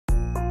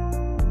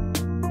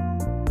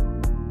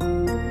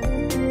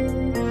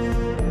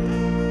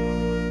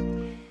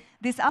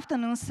This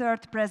afternoon's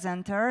third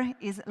presenter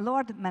is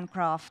Lord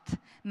Mancroft,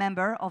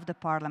 Member of the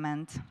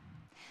Parliament.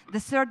 The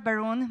third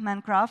Baron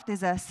Mancroft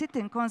is a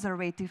sitting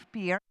Conservative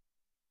peer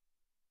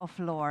of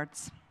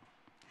Lords.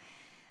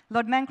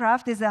 Lord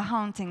Mancroft is a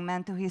hunting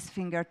man to his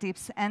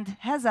fingertips and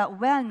has a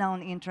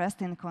well-known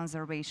interest in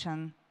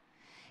conservation.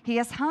 He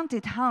has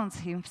hunted hounds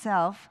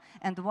himself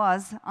and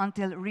was,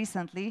 until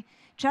recently,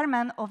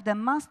 chairman of the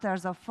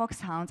Masters of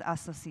Foxhounds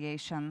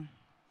Association.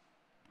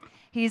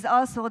 He is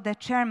also the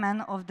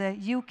chairman of the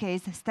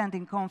UK's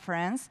Standing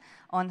Conference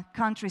on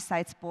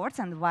Countryside Sports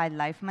and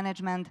Wildlife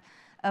Management,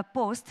 a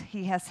post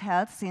he has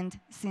held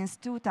since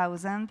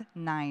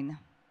 2009.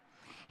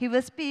 He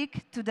will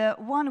speak to the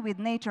One with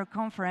Nature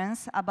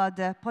conference about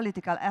the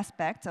political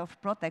aspects of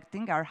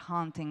protecting our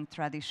hunting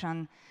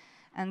tradition.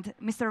 And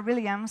Mr.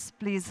 Williams,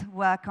 please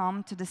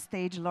welcome to the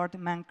stage Lord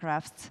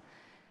Mancroft's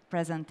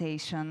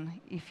presentation,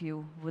 if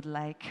you would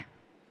like.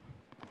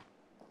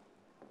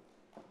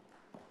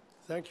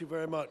 Thank you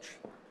very much.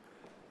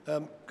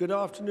 Good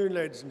afternoon,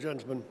 ladies and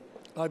gentlemen.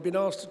 I've been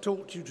asked to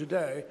talk to you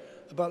today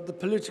about the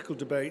political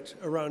debate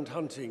around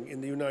hunting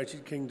in the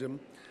United Kingdom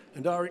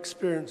and our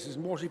experiences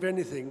and what, if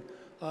anything,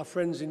 our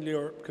friends in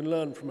Europe can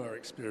learn from our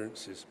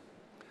experiences.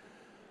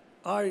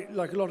 I,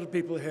 like a lot of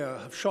people here,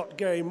 have shot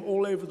game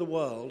all over the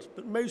world,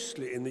 but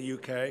mostly in the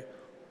UK,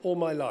 all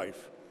my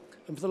life,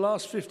 and for the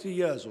last 50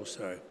 years or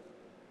so.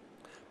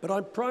 But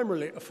I'm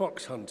primarily a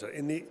fox hunter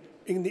in the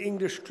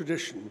English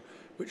tradition,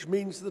 which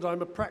means that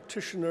I'm a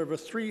practitioner of a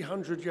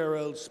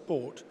 300-year-old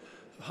sport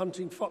of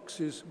hunting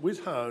foxes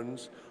with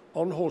hounds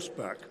on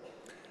horseback.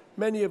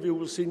 Many of you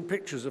will have seen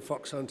pictures of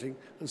fox hunting,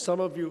 and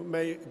some of you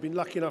may have been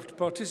lucky enough to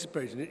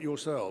participate in it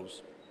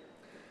yourselves.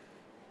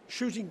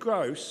 Shooting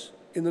grouse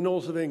in the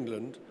north of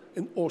England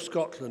or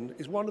Scotland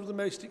is one of the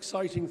most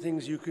exciting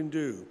things you can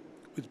do,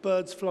 with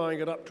birds flying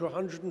at up to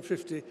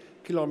 150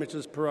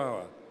 kilometers per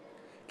hour.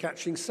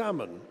 Catching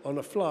salmon on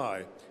a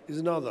fly is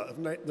another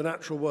of the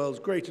natural world's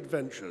great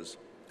adventures.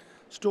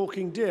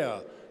 Stalking deer,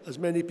 as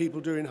many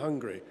people do in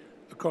Hungary,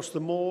 across the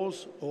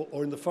moors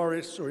or in the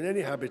forests or in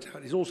any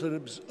habitat is also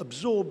an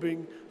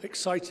absorbing,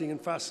 exciting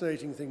and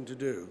fascinating thing to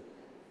do.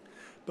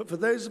 But for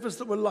those of us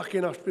that were lucky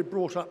enough to be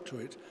brought up to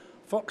it,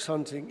 fox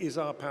hunting is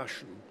our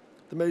passion,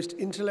 the most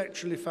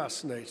intellectually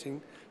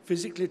fascinating,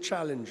 physically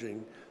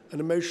challenging and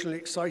emotionally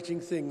exciting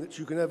thing that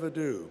you can ever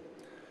do.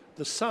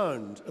 The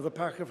sound of a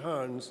pack of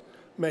hounds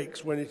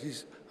makes when it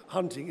is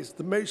hunting is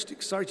the most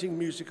exciting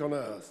music on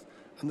earth,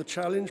 and the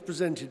challenge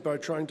presented by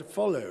trying to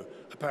follow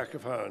a pack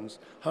of hounds,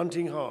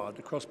 hunting hard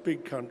across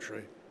big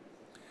country,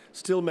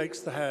 still makes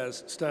the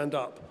hairs stand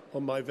up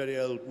on my very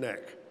old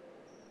neck.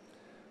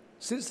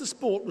 Since the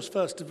sport was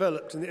first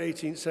developed in the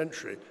 18th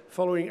century,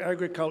 following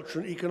agriculture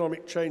and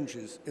economic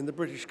changes in the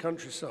British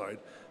countryside,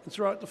 and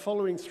throughout the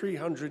following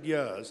 300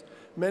 years,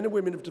 men and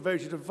women have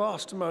devoted a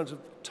vast amount of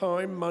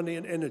time, money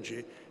and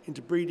energy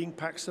into breeding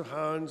packs of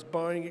hounds,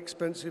 buying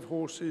expensive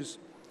horses,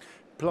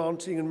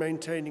 planting and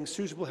maintaining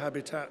suitable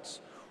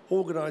habitats,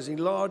 organising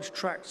large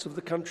tracts of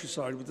the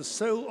countryside with the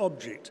sole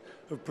object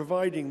of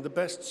providing the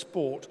best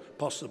sport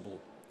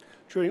possible.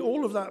 During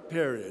all of that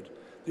period,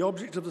 the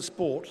object of the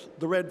sport,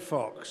 the red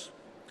fox,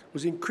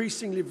 was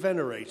increasingly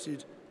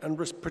venerated and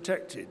was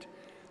protected.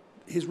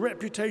 His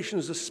reputation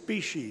as a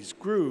species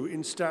grew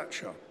in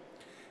stature.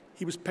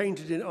 He was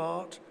painted in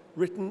art,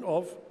 written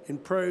of in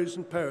prose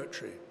and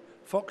poetry.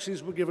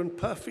 Foxes were given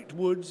perfect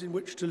woods in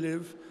which to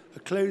live, a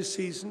closed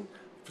season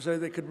so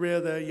they could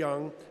rear their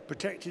young,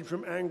 protected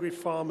from angry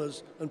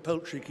farmers and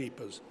poultry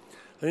keepers.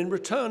 And in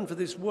return for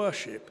this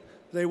worship,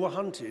 they were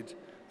hunted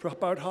for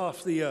about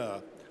half the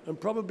year and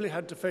probably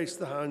had to face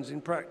the hounds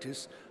in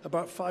practice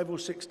about 5 or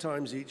 6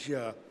 times each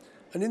year.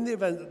 And in the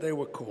event that they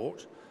were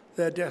caught,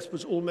 their death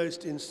was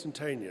almost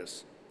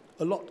instantaneous,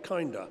 a lot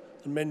kinder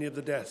than many of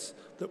the deaths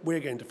that we're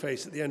going to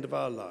face at the end of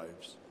our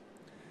lives.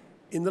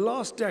 In the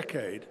last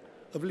decade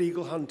of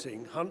legal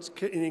hunting, hunts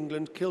in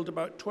England killed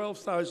about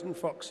 12,000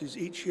 foxes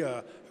each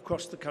year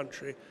across the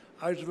country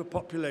out of a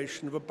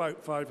population of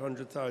about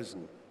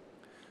 500,000.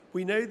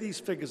 We know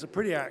these figures are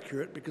pretty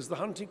accurate because the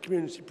hunting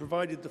community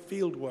provided the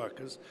field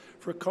workers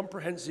for a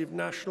comprehensive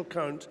national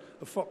count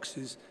of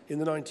foxes in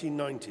the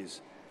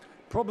 1990s.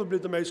 Probably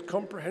the most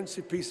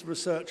comprehensive piece of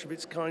research of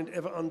its kind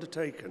ever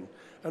undertaken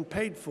and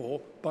paid for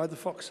by the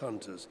fox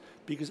hunters,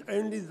 because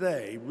only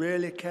they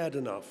really cared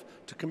enough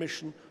to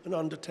commission and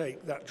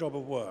undertake that job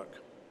of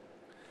work.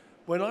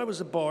 When I was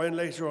a boy and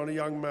later on a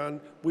young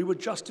man, we were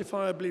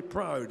justifiably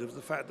proud of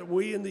the fact that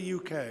we in the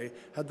UK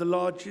had the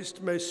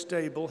largest, most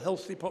stable,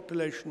 healthy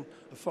population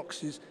of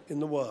foxes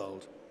in the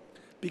world.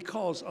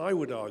 Because, I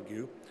would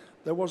argue,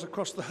 there was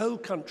across the whole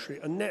country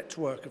a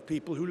network of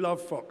people who love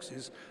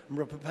foxes and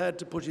were prepared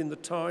to put in the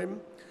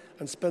time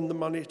and spend the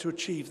money to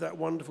achieve that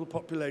wonderful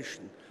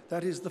population.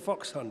 That is the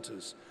fox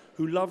hunters,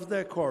 who love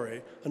their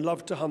quarry and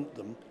love to hunt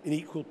them in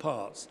equal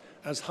parts,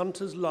 as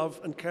hunters love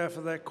and care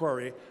for their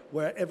quarry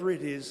wherever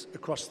it is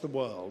across the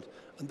world.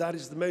 And that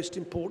is the most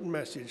important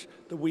message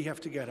that we have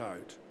to get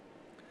out.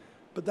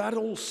 But that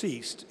all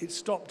ceased. It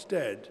stopped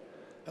dead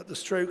at the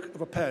stroke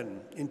of a pen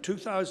in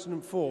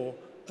 2004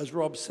 as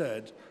Rob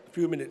said a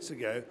few minutes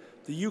ago,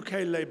 the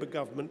UK Labour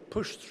government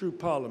pushed through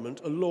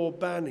Parliament a law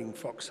banning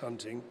fox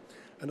hunting,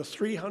 and a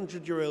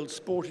 300-year-old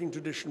sporting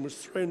tradition was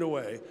thrown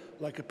away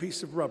like a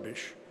piece of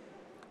rubbish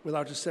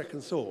without a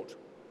second thought.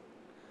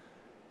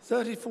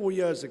 34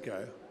 years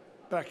ago,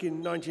 back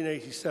in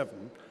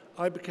 1987,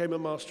 I became a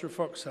master of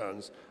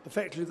foxhounds,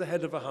 effectively the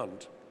head of a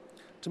hunt.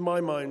 To my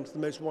mind, the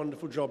most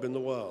wonderful job in the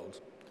world.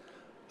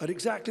 At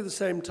exactly the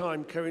same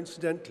time,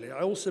 coincidentally,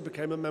 I also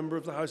became a member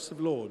of the House of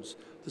Lords,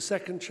 the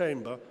second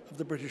chamber of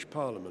the British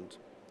Parliament.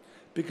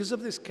 Because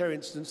of this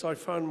coincidence, I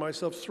found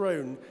myself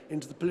thrown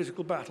into the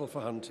political battle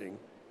for hunting,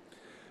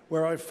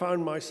 where I've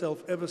found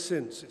myself ever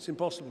since. It's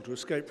impossible to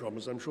escape from,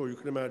 as I'm sure you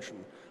can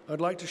imagine.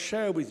 I'd like to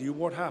share with you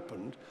what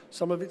happened,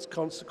 some of its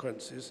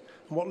consequences,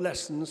 and what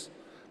lessons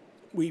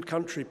we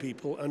country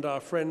people and our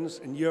friends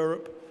in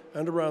Europe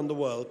and around the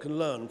world can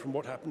learn from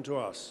what happened to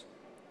us.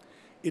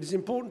 It is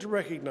important to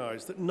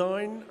recognise that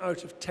 9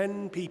 out of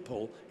 10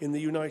 people in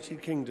the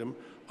United Kingdom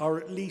are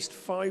at least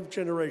 5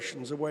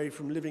 generations away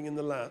from living in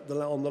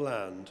on the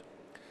land.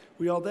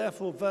 We are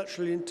therefore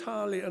virtually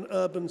entirely an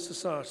urban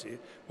society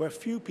where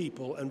few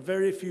people and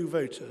very few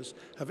voters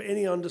have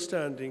any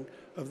understanding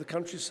of the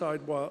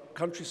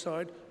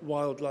countryside,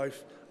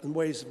 wildlife and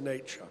ways of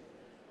nature.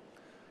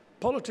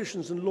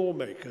 Politicians and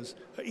lawmakers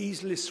are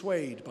easily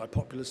swayed by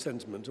popular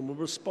sentiment and will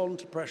respond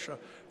to pressure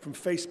from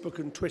Facebook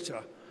and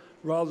Twitter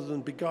rather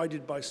than be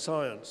guided by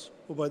science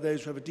or by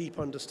those who have a deep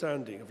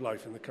understanding of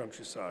life in the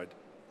countryside.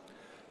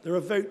 There are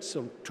votes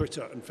on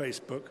Twitter and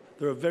Facebook.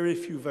 There are very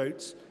few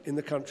votes in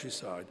the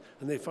countryside,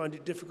 and they find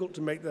it difficult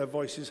to make their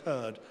voices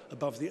heard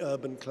above the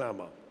urban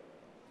clamour.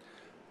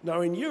 Now,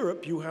 in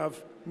Europe, you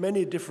have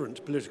many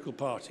different political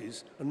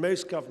parties, and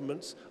most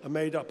governments are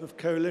made up of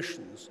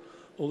coalitions,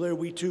 although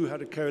we too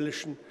had a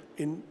coalition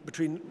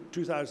between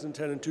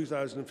 2010 and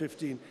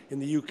 2015 in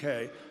the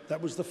UK.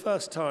 That was the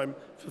first time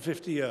for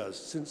 50 years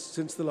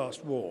since the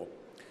last war.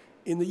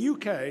 In the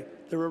UK,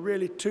 there are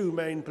really 2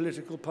 main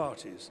political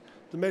parties.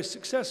 The most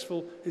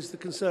successful is the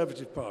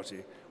Conservative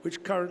Party,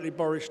 which currently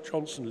Boris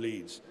Johnson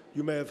leads.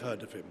 You may have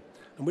heard of him,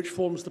 and which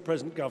forms the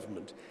present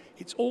government.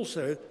 It's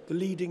also the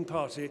leading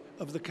party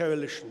of the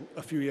coalition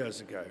a few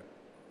years ago.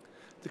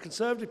 The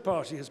Conservative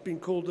Party has been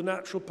called the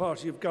natural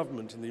party of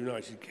government in the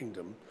United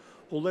Kingdom.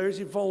 Although it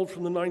evolved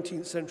from the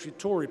 19th century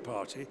Tory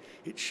party,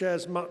 it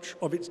shares much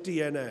of its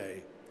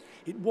DNA.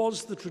 It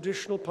was the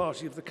traditional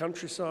party of the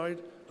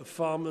countryside, of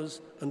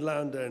farmers and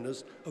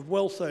landowners, of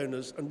wealth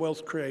owners and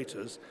wealth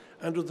creators,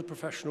 and of the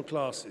professional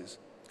classes.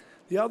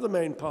 The other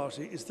main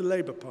party is the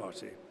Labour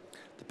Party,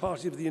 the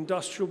party of the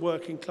industrial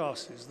working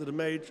classes that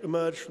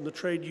emerged from the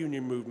trade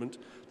union movement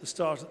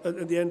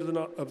at the end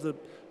of the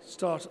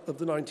start of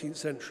the 19th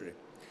century.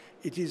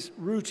 It is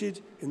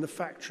rooted in the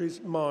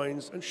factories,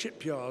 mines and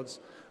shipyards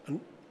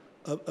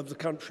of the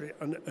country,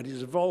 and it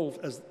has evolved,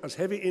 as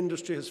heavy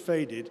industry has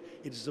faded,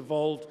 it has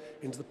evolved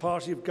into the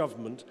party of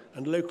government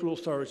and local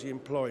authority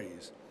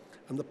employees,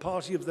 and the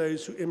party of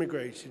those who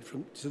immigrated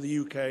to the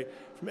UK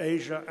from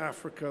Asia,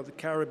 Africa, the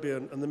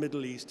Caribbean and the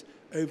Middle East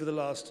over the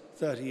last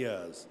 30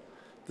 years.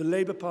 The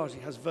Labour Party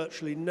has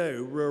virtually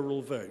no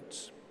rural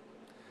votes.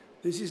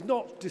 This is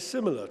not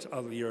dissimilar to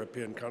other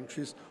European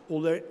countries,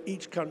 although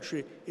each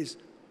country is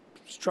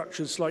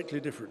structured slightly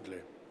differently.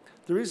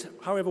 There is,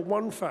 however,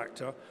 one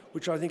factor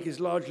which I think is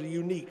largely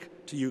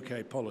unique to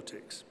UK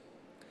politics.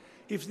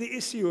 If the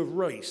issue of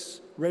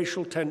race,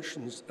 racial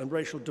tensions and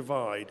racial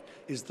divide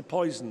is the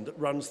poison that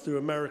runs through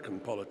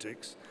American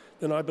politics,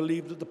 then I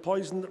believe that the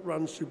poison that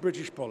runs through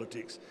British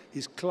politics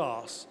is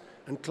class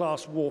and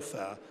class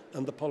warfare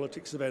and the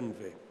politics of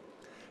envy.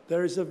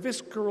 There is a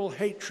visceral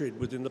hatred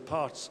within the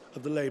parts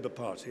of the Labour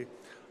Party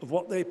of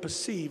what they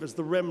perceive as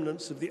the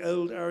remnants of the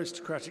old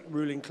aristocratic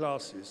ruling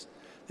classes.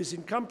 This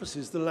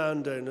encompasses the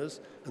landowners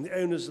and the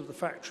owners of the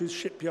factories,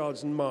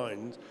 shipyards and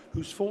mines,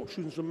 whose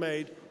fortunes were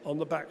made on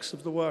the backs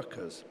of the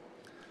workers.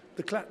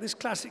 This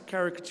classic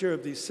caricature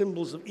of these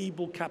symbols of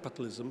evil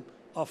capitalism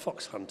are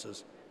fox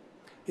hunters,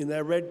 in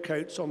their red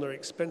coats on their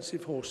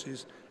expensive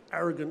horses,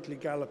 arrogantly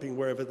galloping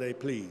wherever they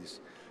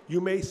please.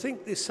 You may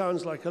think this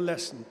sounds like a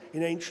lesson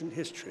in ancient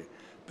history,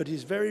 but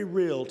is very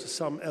real to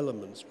some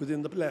elements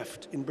within the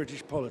left in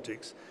British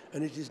politics,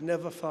 and it is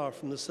never far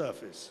from the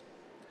surface.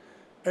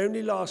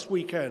 Only last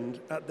weekend,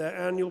 at their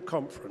annual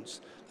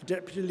conference, the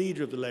deputy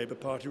leader of the Labour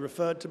Party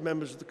referred to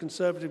members of the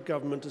Conservative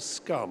government as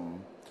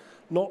scum,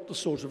 not the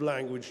sort of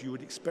language you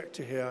would expect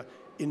to hear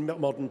in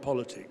modern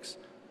politics,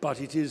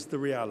 but it is the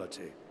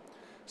reality.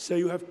 So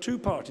you have 2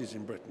 parties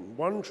in Britain,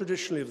 one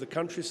traditionally of the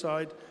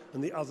countryside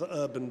and the other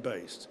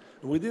urban-based.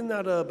 And within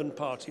that urban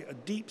party, a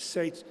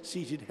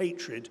deep-seated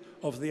hatred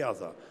of the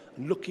other,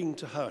 and looking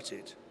to hurt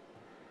it.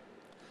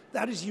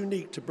 That is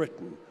unique to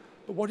Britain.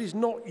 But what is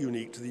not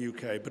unique to the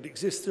UK, but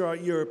exists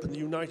throughout Europe and the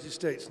United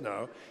States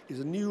now, is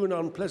a new and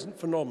unpleasant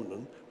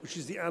phenomenon, which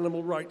is the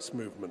animal rights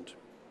movement.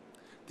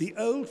 The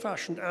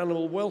old-fashioned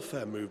animal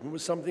welfare movement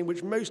was something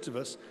which most of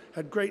us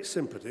had great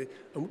sympathy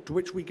and to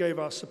which we gave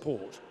our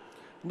support.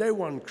 No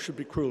one should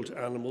be cruel to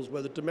animals,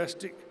 whether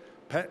domestic,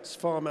 pets,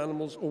 farm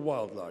animals or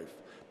wildlife.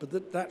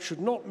 but that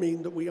should not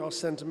mean that we are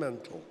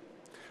sentimental.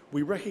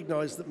 We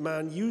recognise that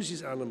man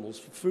uses animals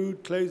for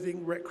food,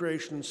 clothing,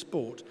 recreation and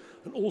sport,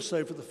 and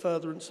also for the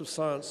furtherance of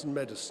science and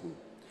medicine.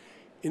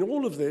 In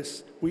all of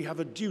this, we have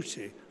a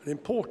duty, an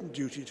important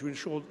duty, to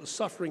ensure that the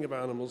suffering of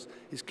animals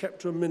is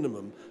kept to a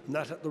minimum and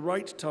that at the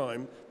right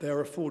time they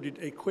are afforded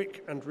a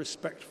quick and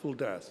respectful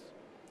death.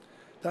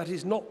 That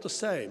is not the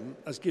same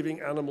as giving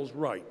animals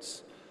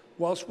rights.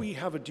 Whilst we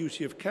have a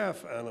duty of care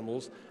for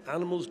animals,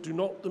 animals do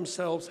not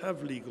themselves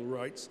have legal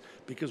rights,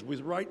 because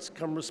with rights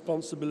come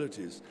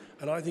responsibilities,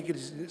 and I think it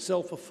is in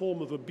itself a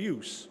form of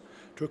abuse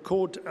to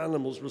accord to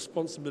animals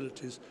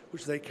responsibilities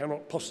which they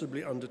cannot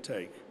possibly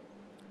undertake.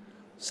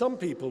 Some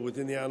people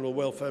within the animal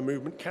welfare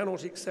movement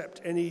cannot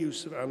accept any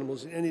use of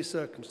animals in any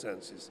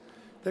circumstances.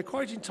 They're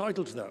quite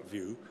entitled to that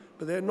view,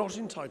 but they're not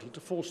entitled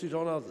to force it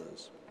on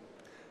others.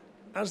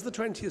 As the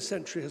 20th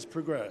century has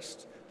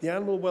progressed, the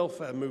animal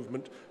welfare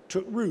movement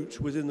took root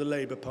within the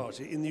Labour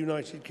Party in the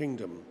United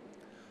Kingdom.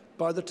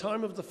 By the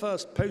time of the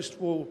first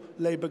post-war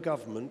Labour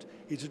government,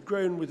 it had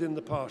grown within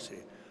the party.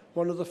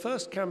 One of the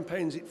first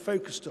campaigns it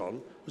focused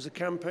on was a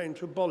campaign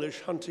to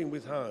abolish hunting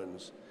with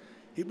hounds.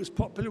 It was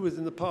popular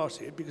within the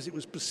party because it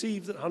was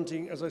perceived that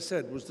hunting, as I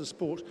said, was the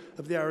sport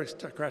of the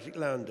aristocratic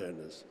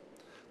landowners.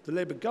 The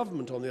Labour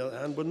government, on the other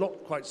hand, were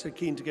not quite so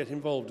keen to get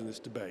involved in this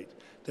debate.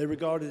 They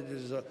regarded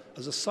it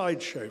as a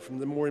sideshow from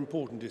the more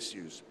important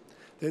issues.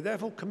 They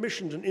therefore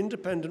commissioned an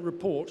independent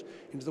report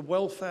into the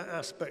welfare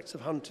aspects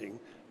of hunting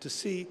to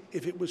see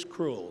if it was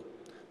cruel.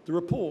 The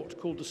report,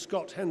 called the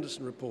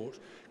Scott-Henderson Report,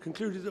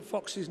 concluded that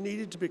foxes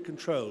needed to be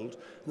controlled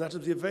and that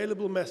of the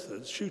available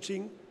methods,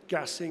 shooting,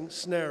 gassing,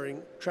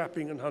 snaring,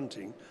 trapping and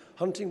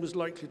hunting was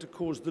likely to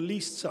cause the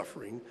least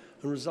suffering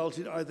and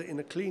resulted either in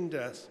a clean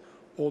death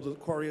or the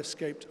quarry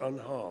escaped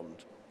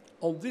unharmed.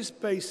 On this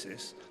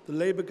basis, the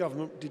Labour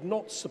government did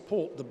not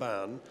support the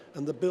ban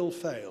and the bill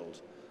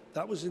failed.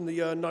 That was in the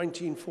year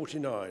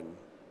 1949.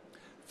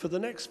 For the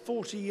next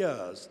 40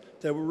 years,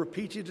 there were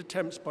repeated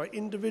attempts by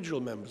individual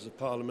members of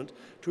Parliament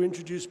to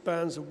introduce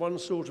bans of one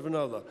sort or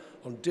another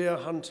on deer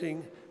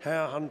hunting,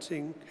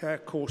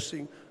 hare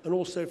coursing, and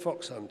also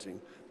fox hunting,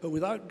 but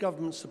without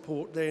government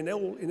support, they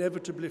all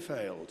inevitably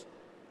failed.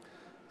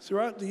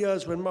 Throughout the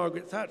years when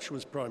Margaret Thatcher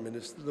was Prime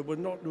Minister, there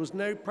was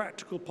no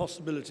practical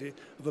possibility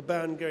of a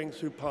ban going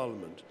through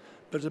Parliament,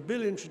 but a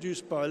bill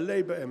introduced by a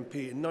Labour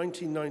MP in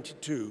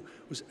 1992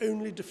 was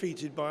only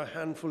defeated by a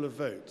handful of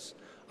votes.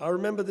 I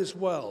remember this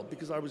well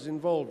because I was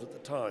involved at the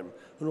time,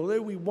 and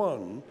although we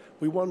won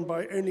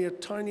by only a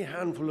tiny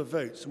handful of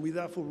votes, and we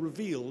therefore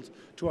revealed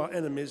to our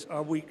enemies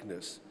our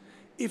weakness.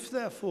 If,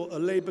 therefore, a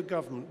Labour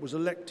government was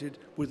elected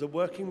with a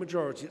working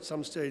majority at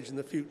some stage in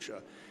the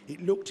future,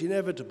 it looked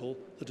inevitable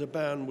that a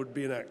ban would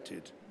be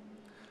enacted.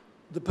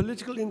 The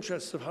political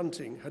interests of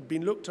hunting had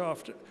been looked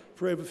after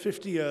for over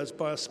 50 years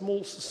by a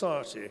small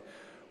society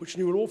which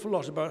knew an awful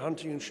lot about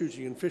hunting and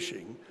shooting and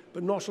fishing,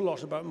 but not a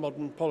lot about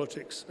modern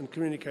politics and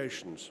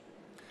communications.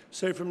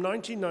 So from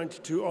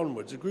 1992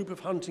 onwards, a group of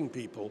hunting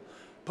people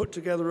put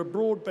together a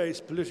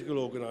broad-based political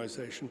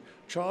organisation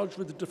charged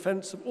with the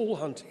defence of all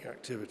hunting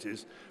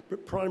activities,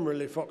 but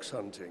primarily fox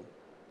hunting.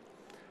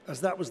 As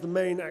that was the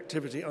main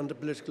activity under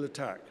political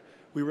attack,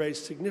 we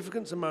raised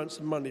significant amounts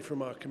of money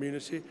from our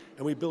community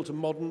and we built a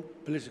modern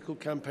political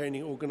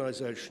campaigning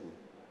organisation.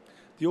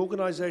 The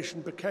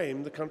organisation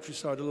became the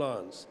Countryside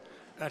Alliance.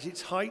 At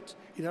its height,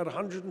 it had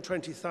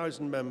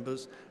 120,000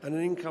 members and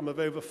an income of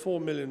over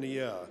 $4 million a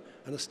year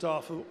and a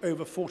staff of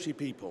over 40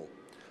 people.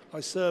 I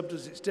served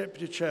as its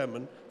deputy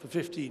chairman for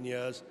 15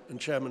 years and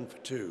chairman for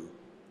 2.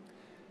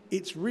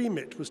 Its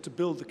remit was to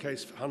build the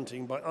case for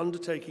hunting by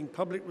undertaking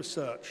public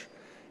research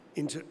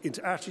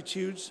into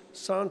attitudes,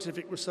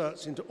 scientific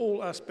research into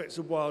all aspects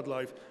of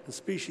wildlife and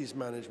species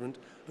management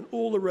and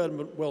all the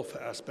relevant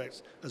welfare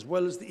aspects, as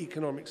well as the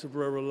economics of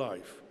rural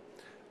life.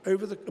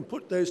 And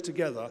put those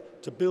together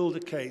to build a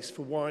case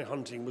for why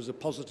hunting was a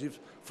positive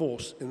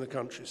force in the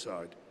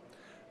countryside.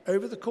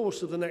 Over the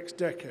course of the next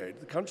decade,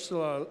 the Countryside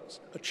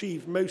Alliance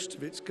achieved most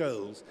of its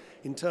goals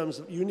in terms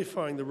of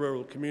unifying the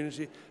rural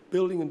community,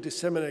 building and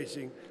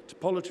disseminating to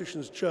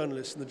politicians,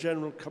 journalists and the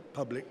general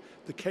public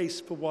the case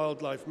for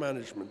wildlife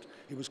management.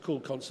 It was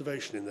called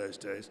conservation in those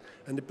days,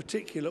 and in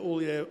particular all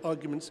the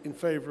arguments in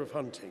favour of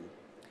hunting.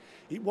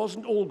 It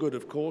wasn't all good,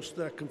 of course.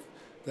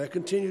 There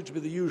continued to be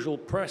the usual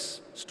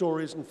press,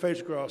 stories and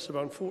photographs of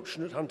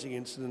unfortunate hunting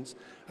incidents,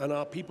 and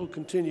our people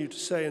continued to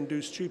say and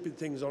do stupid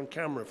things on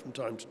camera from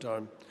time to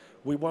time.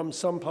 We won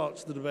some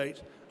parts of the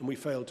debate and we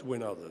failed to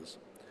win others.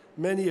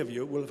 Many of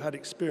you will have had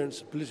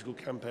experience of political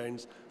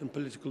campaigns and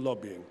political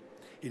lobbying.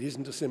 It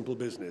isn't a simple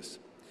business.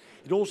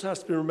 It also has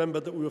to be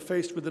remembered that we were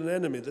faced with an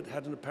enemy that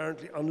had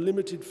apparently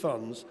unlimited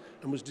funds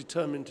and was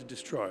determined to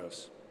destroy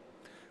us.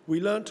 We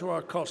learned to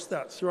our cost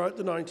that throughout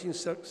the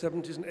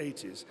 1970s and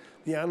 80s,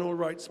 the animal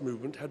rights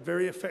movement had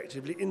very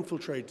effectively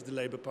infiltrated the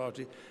Labour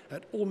Party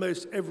at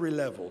almost every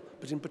level,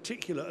 but in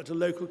particular at a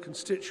local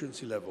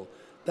constituency level.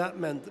 That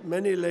meant that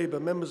many Labour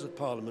members of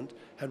Parliament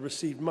had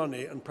received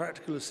money and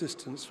practical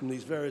assistance from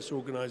these various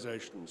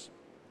organisations.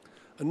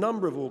 A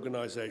number of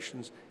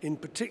organisations, in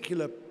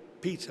particular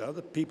PETA,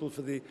 the People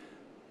for the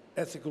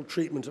Ethical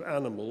Treatment of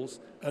Animals,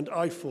 and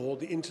IFOR,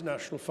 the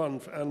International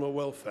Fund for Animal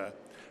Welfare,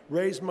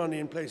 raise money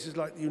in places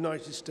like the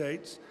United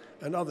States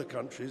and other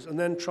countries and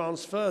then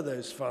transfer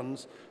those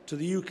funds to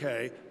the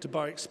UK to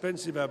buy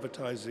expensive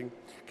advertising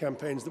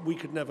campaigns that we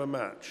could never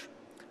match.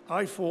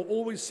 IFOR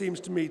always seems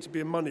to me to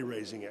be a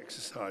money-raising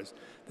exercise.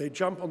 They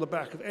jump on the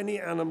back of any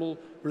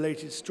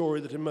animal-related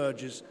story that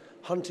emerges: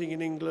 hunting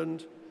in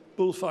England,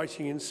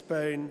 bullfighting in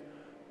Spain,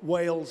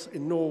 whales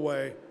in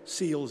Norway,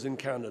 seals in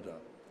Canada.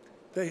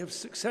 They have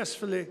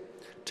successfully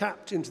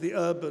tapped into the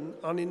urban,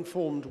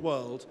 uninformed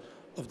world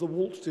of the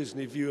Walt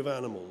Disney view of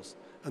animals,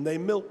 and they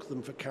milk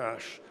them for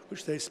cash,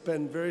 which they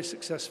spend very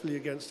successfully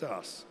against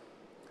us.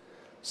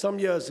 Some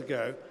years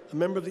ago, a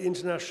member of the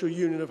International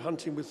Union of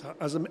Hunting with,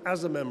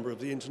 as a member of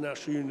the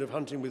International Union of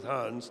Hunting with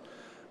Hounds,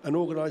 an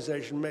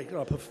organisation made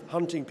up of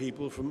hunting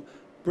people from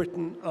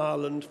Britain,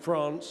 Ireland,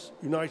 France,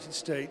 United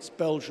States,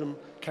 Belgium,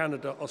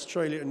 Canada,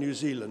 Australia and New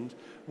Zealand,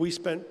 we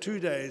spent 2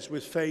 days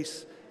with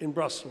FACE in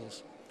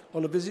Brussels.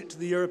 On a visit to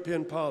the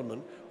European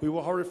Parliament, we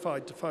were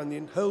horrified to find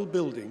the whole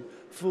building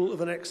full of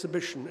an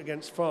exhibition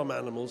against farm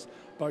animals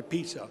by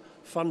PETA,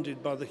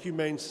 funded by the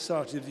Humane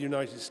Society of the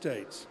United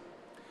States.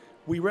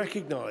 We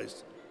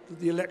recognised that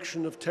the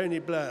election of Tony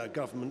Blair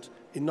government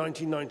in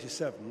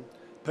 1997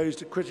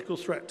 posed a critical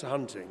threat to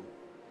hunting.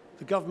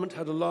 The government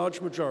had a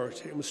large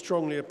majority and was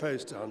strongly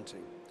opposed to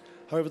hunting.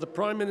 However, the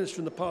Prime Minister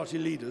and the party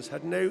leaders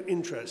had no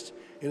interest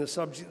in a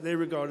subject they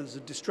regarded as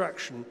a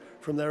distraction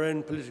from their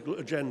own political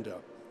agenda.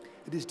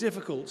 It is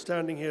difficult,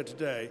 standing here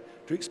today,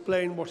 to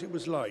explain what it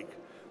was like.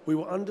 We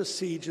were under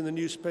siege in the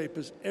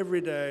newspapers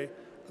every day,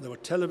 and there were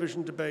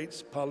television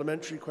debates,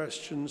 parliamentary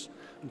questions,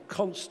 and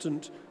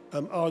constant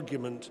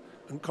argument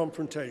and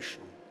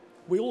confrontation.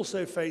 We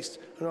also faced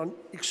an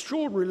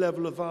extraordinary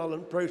level of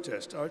violent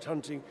protest out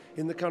hunting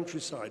in the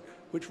countryside,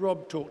 which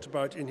Rob talked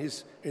about in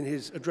his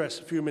address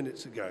a few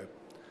minutes ago.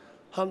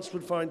 Hunts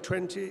would find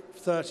 20,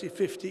 30,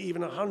 50,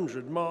 even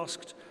 100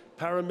 masked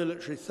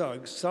paramilitary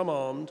thugs, some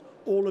armed,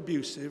 all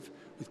abusive,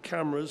 with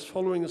cameras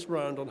following us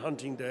around on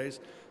hunting days,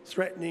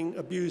 threatening,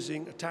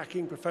 abusing,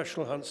 attacking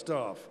professional hunt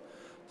staff.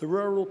 The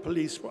rural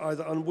police were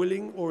either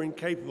unwilling or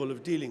incapable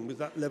of dealing with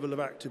that level of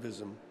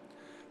activism.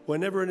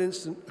 Whenever an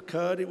incident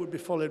occurred, it would be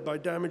followed by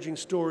damaging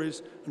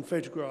stories and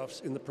photographs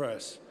in the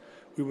press.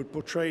 We were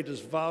portrayed as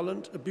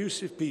violent,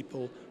 abusive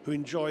people who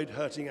enjoyed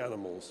hurting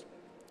animals.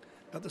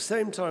 At the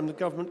same time, the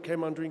government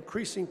came under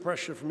increasing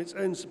pressure from its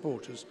own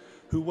supporters,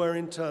 who were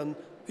in turn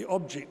the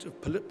object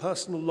of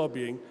personal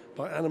lobbying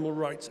by animal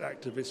rights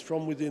activists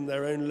from within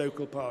their own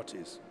local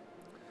parties.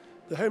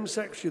 The Home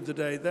Secretary of the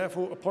day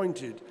therefore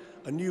appointed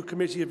a new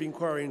committee of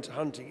inquiry into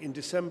hunting in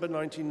December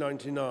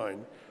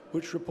 1999,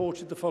 which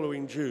reported the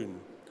following June.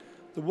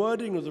 The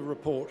wording of the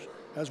report,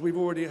 as we've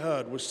already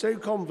heard, was so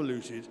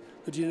convoluted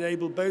that it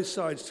enabled both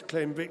sides to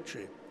claim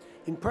victory.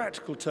 In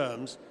practical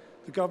terms,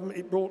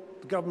 it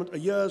brought the government a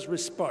year's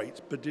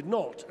respite, but did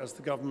not, as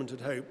the government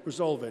had hoped,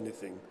 resolve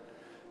anything.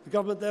 The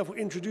government therefore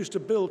introduced a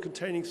bill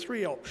containing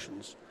 3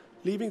 options: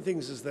 leaving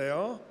things as they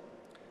are,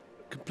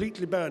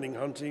 completely banning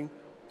hunting,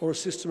 or a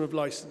system of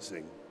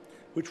licensing,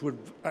 which would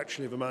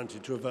actually have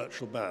amounted to a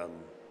virtual ban.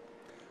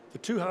 The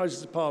 2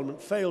 houses of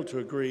Parliament failed to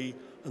agree,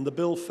 and the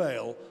bill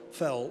fell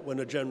when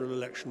a general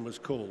election was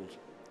called.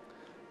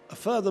 A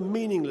further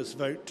meaningless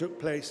vote took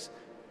place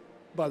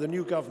by the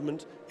new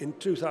government in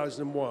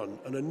 2001,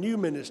 and a new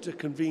minister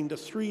convened a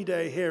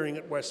 3-day hearing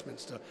at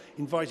Westminster,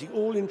 inviting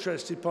all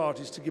interested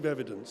parties to give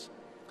evidence,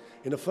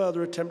 in a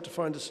further attempt to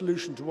find a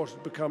solution to what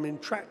had become an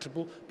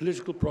intractable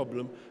political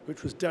problem,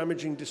 which was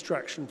damaging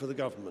distraction for the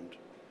government.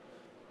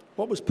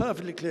 What was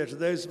perfectly clear to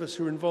those of us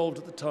who were involved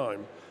at the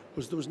time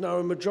was there was now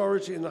a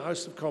majority in the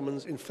House of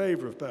Commons in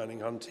favour of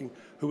banning hunting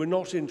who were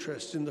not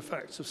interested in the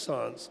facts of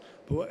science,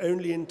 but were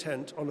only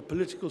intent on a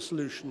political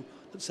solution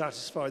that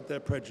satisfied their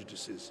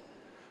prejudices.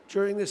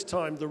 During this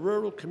time, the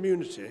rural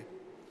community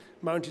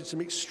mounted some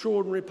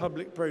extraordinary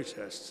public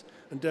protests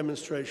and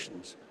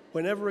demonstrations.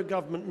 Whenever a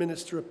government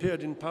minister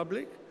appeared in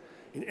public,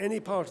 in any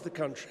part of the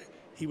country,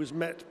 he was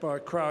met by a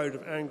crowd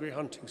of angry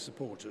hunting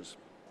supporters.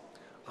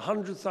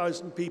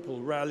 100,000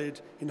 people rallied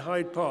in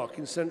Hyde Park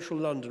in central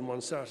London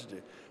one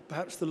Saturday,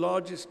 perhaps the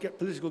largest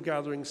political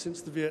gathering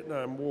since the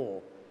Vietnam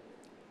War,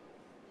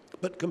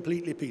 but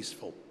completely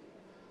peaceful.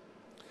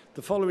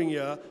 The following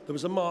year, there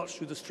was a march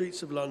through the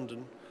streets of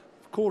London,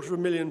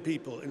 250,000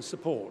 people in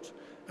support,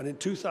 and in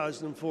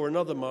 2004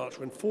 another march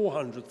when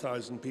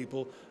 400,000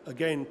 people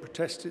again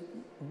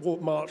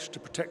marched to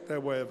protect their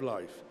way of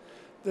life.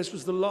 This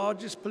was the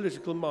largest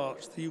political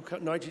march the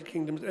United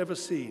Kingdom has ever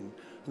seen,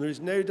 and there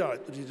is no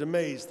doubt that it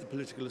amazed the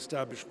political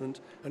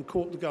establishment and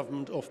caught the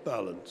government off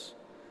balance.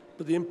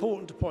 But the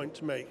important point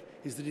to make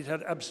is that it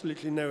had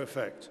absolutely no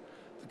effect.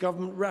 The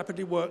government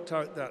rapidly worked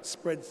out that,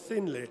 spread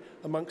thinly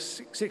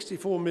amongst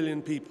 64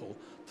 million people,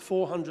 the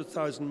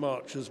 400,000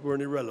 marchers were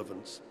an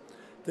irrelevance.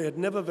 They had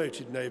never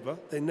voted Labour,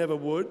 they never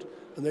would,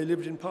 and they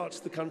lived in parts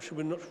of the country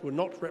which were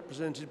not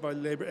represented by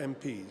Labour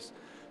MPs.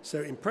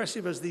 So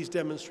impressive as these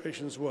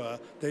demonstrations were,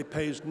 they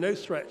posed no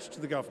threat to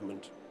the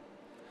government.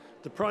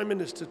 The Prime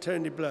Minister,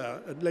 Tony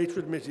Blair, had later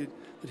admitted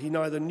that he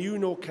neither knew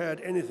nor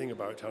cared anything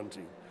about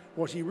hunting.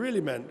 What he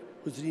really meant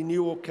was that he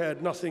knew or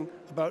cared nothing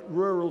about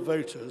rural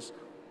voters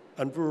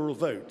and rural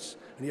votes,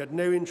 and he had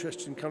no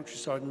interest in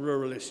countryside and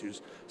rural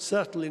issues,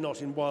 certainly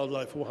not in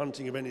wildlife or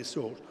hunting of any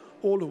sort,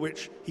 all of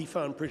which he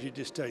found pretty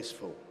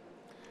distasteful.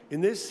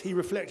 In this, he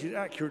reflected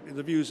accurately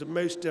the views of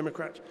most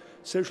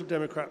social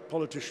democrat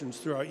politicians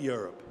throughout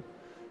Europe.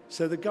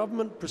 So the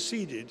government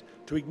proceeded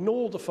to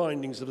ignore the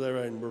findings of their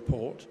own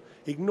report,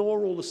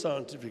 ignore all the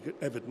scientific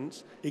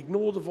evidence,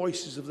 ignore the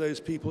voices of those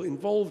people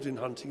involved in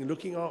hunting and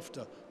looking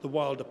after the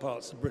wilder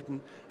parts of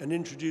Britain, and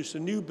introduce a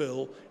new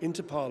bill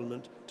into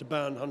Parliament to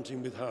ban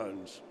hunting with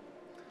hounds.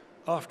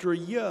 After a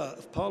year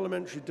of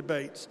parliamentary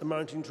debates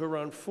amounting to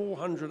around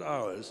 400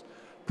 hours,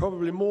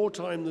 probably more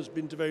time than has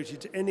been devoted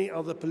to any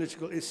other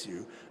political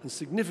issue, and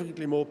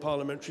significantly more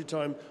parliamentary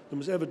time than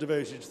was ever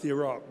devoted to the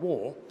Iraq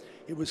War,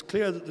 it was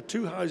clear that the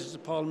two houses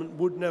of Parliament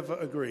would never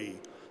agree.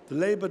 The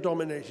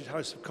Labour-dominated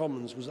House of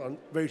Commons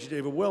voted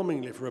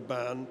overwhelmingly for a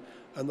ban,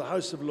 and the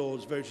House of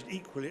Lords voted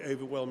equally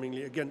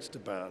overwhelmingly against a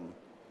ban.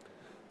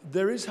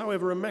 There is,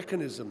 however, a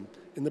mechanism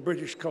in the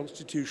British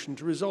Constitution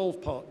to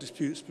resolve part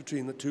disputes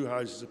between the two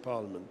houses of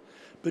Parliament,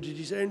 but it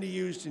is only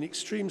used in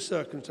extreme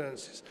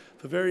circumstances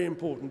for very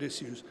important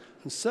issues,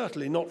 and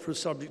certainly not for a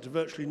subject of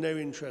virtually no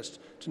interest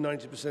to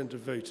 90%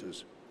 of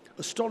voters.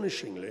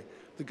 Astonishingly,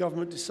 the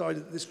government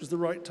decided that this was the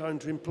right time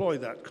to employ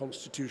that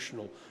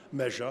constitutional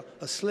measure,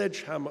 a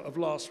sledgehammer of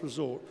last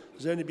resort that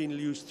has only been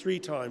used 3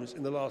 times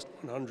in the last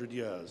 100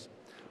 years.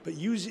 But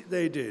use it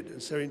they did,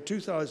 and so in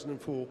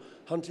 2004,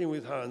 hunting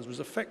with hounds was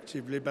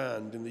effectively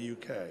banned in the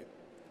UK.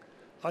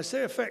 I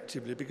say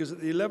effectively because at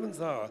the 11th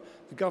hour,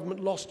 the government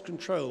lost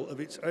control of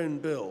its own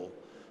bill.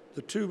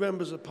 The two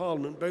members of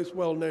Parliament, both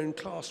well-known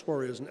class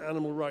warriors and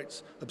animal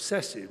rights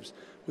obsessives,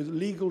 with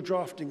legal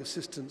drafting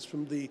assistance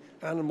from the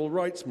animal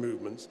rights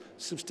movements,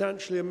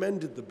 substantially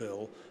amended the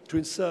bill to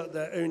insert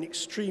their own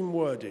extreme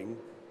wording.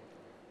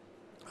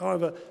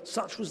 However,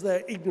 such was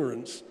their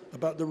ignorance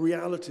about the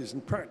realities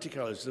and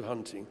practicalities of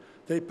hunting,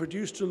 they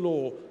produced a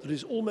law that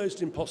is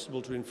almost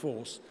impossible to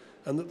enforce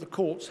and that the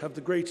courts have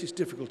the greatest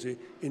difficulty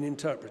in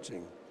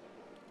interpreting.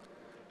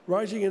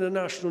 Writing in a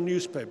national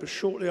newspaper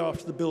shortly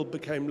after the bill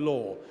became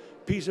law,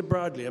 Peter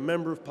Bradley, a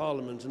member of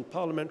Parliament and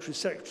parliamentary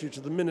secretary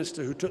to the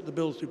minister who took the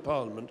bill through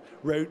Parliament,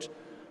 wrote,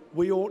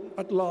 "We ought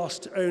at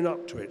last to own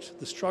up to it.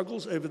 The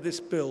struggles over this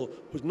bill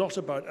was not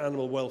about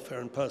animal welfare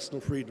and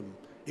personal freedom.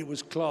 It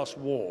was class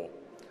war."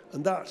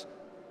 And that,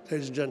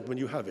 ladies and gentlemen,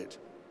 you have it.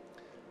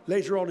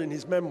 Later on in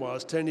his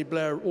memoirs, Tony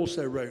Blair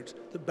also wrote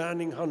that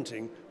banning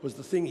hunting was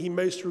the thing he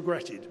most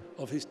regretted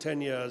of his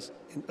 10 years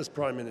as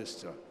Prime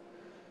Minister.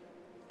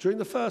 During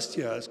the first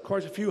years,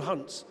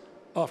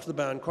 after the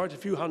ban, quite a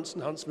few hunts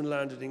and huntsmen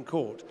landed in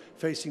court,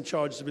 facing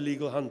charges of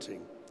illegal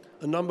hunting.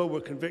 A number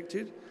were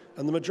convicted,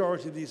 and the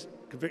majority of these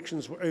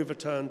convictions were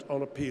overturned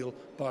on appeal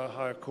by a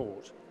higher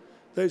court.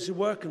 Those who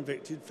were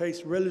convicted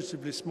faced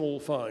relatively small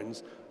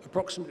fines,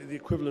 approximately the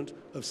equivalent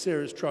of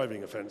serious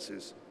driving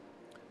offences.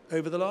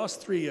 Over the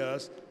last 3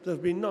 years, there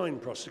have been 9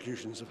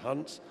 prosecutions of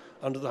hunts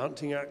under the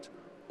Hunting Act.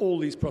 All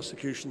these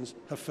prosecutions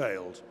have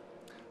failed.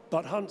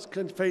 But hunts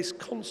can face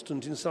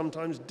constant and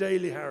sometimes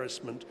daily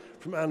harassment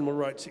from animal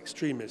rights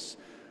extremists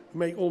who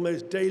make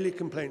almost daily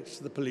complaints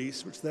to the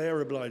police, which they are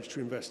obliged to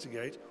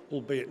investigate,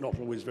 albeit not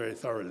always very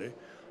thoroughly.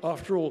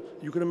 After all,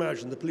 you can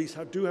imagine the police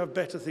do have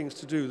better things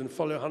to do than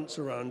follow hunts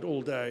around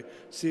all day,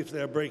 see if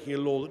they are breaking a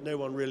law that no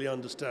one really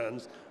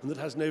understands and that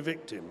has no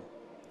victim.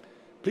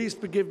 Please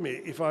forgive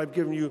me if I've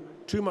given you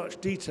too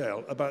much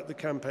detail about the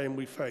campaign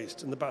we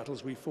faced and the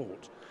battles we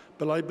fought,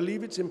 but I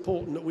believe it's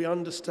important that we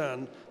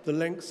understand the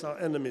lengths our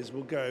enemies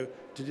will go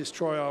to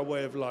destroy our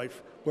way of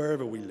life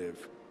wherever we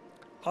live.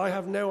 I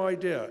have no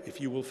idea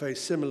if you will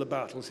face similar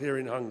battles here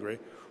in Hungary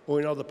or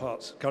in other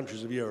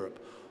countries of Europe,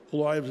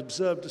 although I have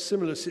observed a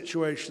similar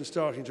situation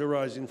starting to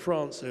arise in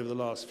France over the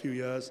last few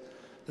years.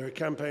 There are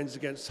campaigns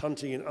against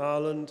hunting in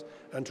Ireland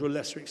and to a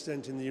lesser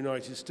extent in the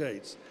United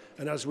States.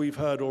 And as we've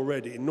heard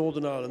already, in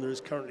Northern Ireland there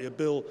is currently a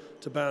bill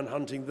to ban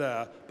hunting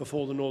there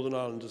before the Northern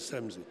Ireland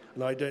Assembly,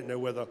 and I don't know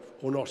whether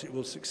or not it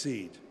will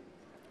succeed.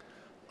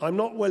 I'm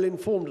not well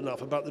informed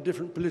enough about the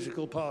different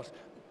political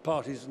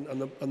parties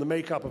and the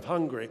makeup of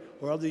Hungary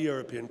or other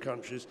European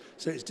countries,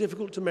 so it's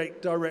difficult to make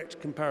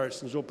direct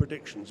comparisons or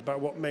predictions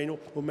about what may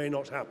or may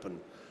not happen.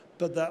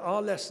 But there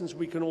are lessons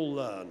we can all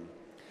learn.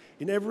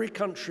 In every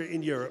country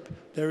in Europe,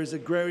 there is a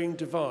growing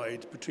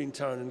divide between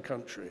town and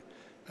country.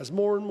 As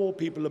more and more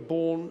people are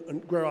born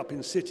and grow up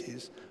in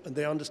cities, and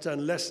they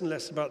understand less and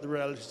less about the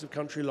realities of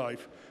country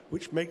life,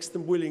 which makes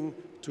them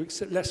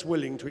less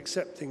willing to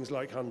accept things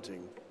like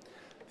hunting.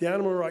 The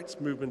animal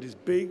rights movement is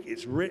big,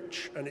 it's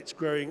rich, and it's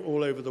growing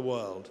all over the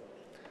world.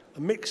 A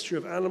mixture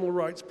of animal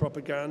rights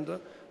propaganda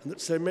and that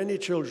so many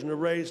children are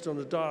raised on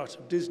a diet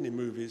of Disney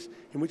movies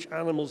in which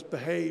animals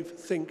behave,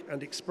 think,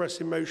 and express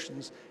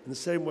emotions in the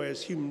same way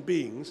as human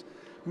beings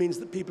means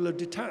that people are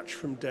detached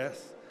from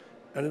death,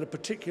 and in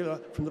particular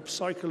from the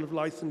cycle of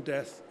life and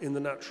death in the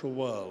natural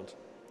world.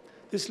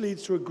 This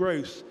leads to a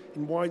growth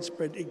in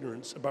widespread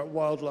ignorance about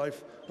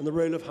wildlife and the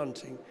role of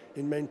hunting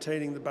in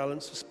maintaining the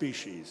balance of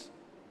species.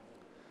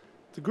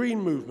 The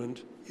Green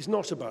Movement is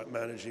not about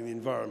managing the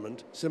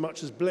environment so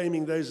much as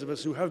blaming those of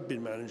us who have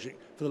been managing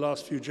for the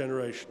last few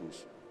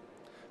generations.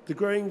 The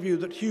growing view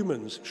that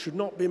humans should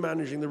not be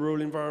managing the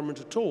rural environment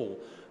at all,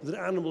 and that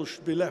animals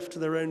should be left to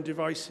their own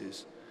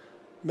devices,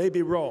 may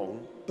be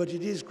wrong, but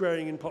it is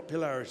growing in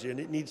popularity and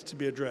it needs to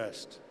be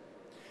addressed.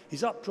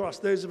 It's up to us,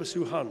 those of us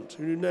who hunt,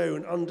 who know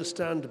and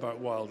understand about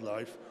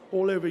wildlife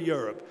all over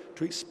Europe,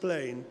 to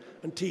explain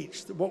and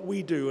teach that what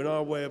we do and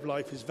our way of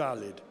life is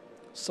valid.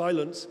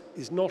 Silence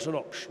is not an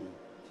option.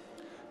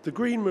 The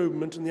Green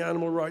Movement and the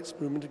animal rights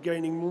movement are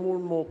gaining more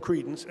and more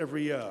credence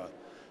every year.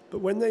 But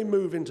when they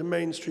move into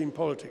mainstream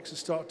politics and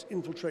start to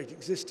infiltrate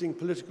existing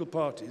political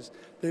parties,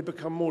 they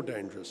become more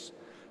dangerous.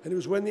 And it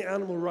was when the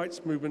animal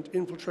rights movement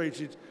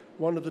infiltrated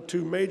one of the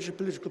two major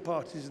political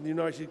parties in the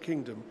United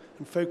Kingdom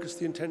and focused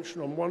the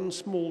attention on one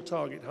small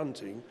target,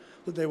 hunting,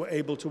 that they were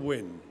able to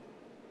win.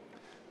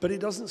 But it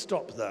doesn't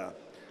stop there.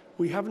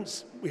 We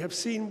have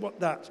seen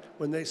that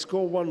when they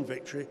score one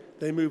victory,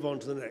 they move on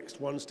to the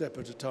next, one step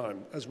at a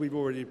time, as we've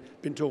already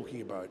been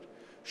talking about.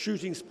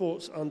 Shooting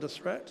sports under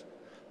threat.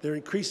 They're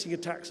increasing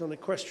attacks on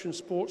equestrian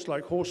sports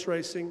like horse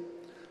racing,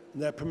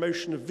 and their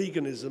promotion of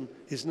veganism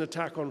is an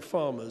attack on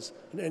farmers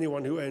and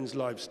anyone who owns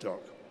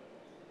livestock.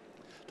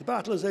 The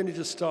battle has only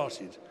just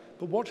started,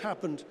 but what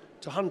happened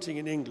to hunting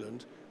in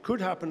England could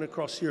happen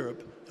across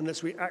Europe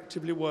unless we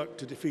actively work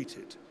to defeat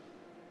it.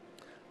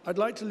 I'd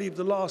like to leave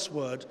the last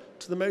word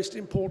to the most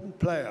important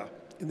player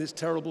in this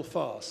terrible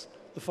farce,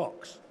 the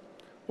fox.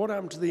 What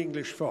happened to the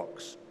English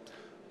fox?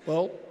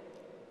 Well,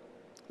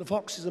 the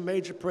fox is a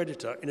major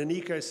predator in an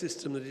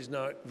ecosystem that is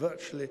now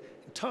virtually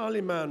entirely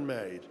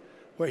man-made,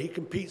 where he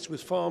competes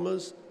with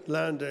farmers,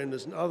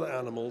 landowners, and other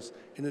animals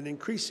in an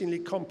increasingly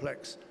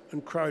complex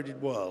and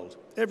crowded world.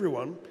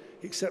 Everyone,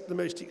 except the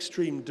most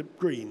extreme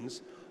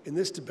Greens in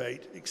this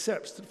debate,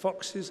 accepts that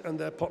foxes and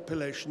their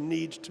population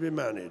need to be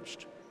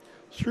managed.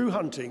 Through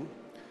hunting,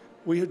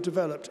 we have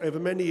developed over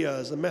many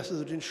years a method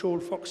that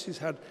ensured foxes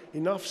had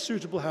enough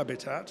suitable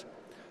habitat,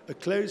 a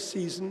closed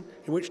season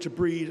in which to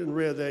breed and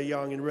rear their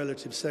young in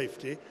relative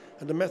safety,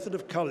 and a method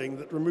of culling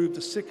that removed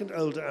the sick and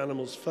older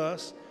animals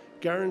first,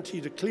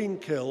 guaranteed a clean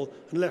kill,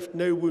 and left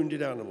no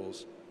wounded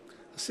animals.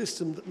 A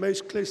system that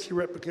most closely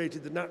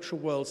replicated the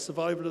natural world's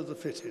survival of the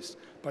fittest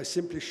by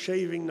simply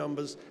shaving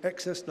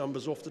excess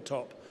numbers off the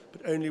top,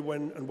 but only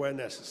when and where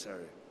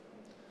necessary.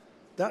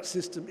 That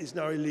system is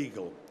now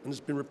illegal and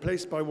has been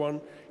replaced by one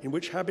in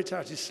which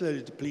habitat is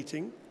slowly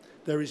depleting.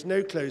 There is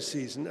no closed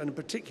season, and in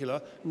particular,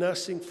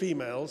 nursing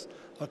females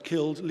are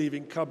killed,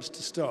 leaving cubs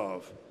to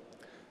starve.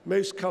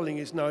 Most culling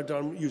is now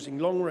done using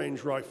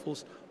long-range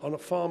rifles on a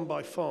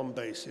farm-by-farm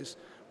basis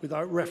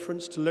without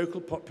reference to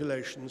local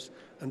populations,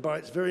 and by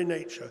its very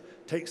nature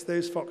takes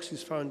those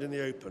foxes found in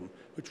the open,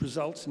 which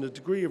results in a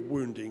degree of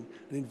wounding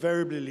and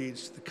invariably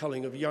leads to the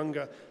culling of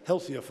younger,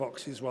 healthier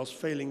foxes whilst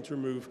failing to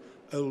remove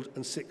old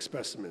and sick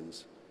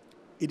specimens.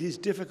 It is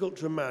difficult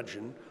to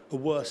imagine a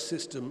worse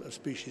system of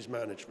species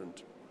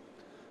management.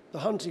 The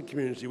hunting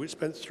community, which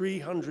spent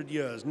 300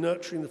 years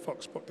nurturing the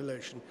fox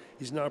population,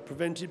 is now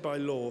prevented by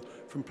law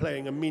from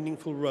playing a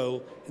meaningful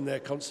role in their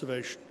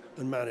conservation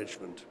and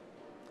management.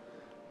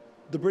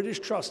 The British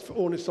Trust for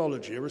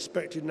Ornithology, a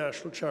respected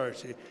national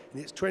charity, in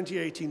its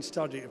 2018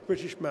 study of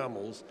British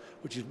mammals,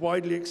 which is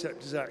widely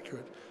accepted as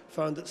accurate,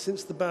 found that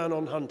since the ban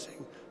on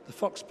hunting, the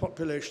fox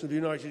population of the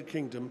United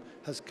Kingdom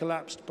has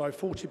collapsed by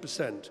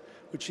 40%,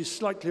 which is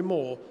slightly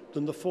more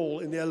than the fall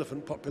in the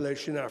elephant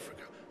population in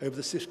Africa over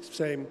the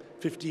same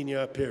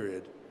 15-year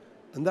period.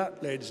 And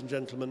that, ladies and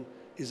gentlemen,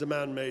 is a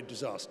man-made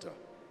disaster.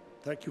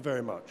 Thank you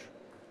very much.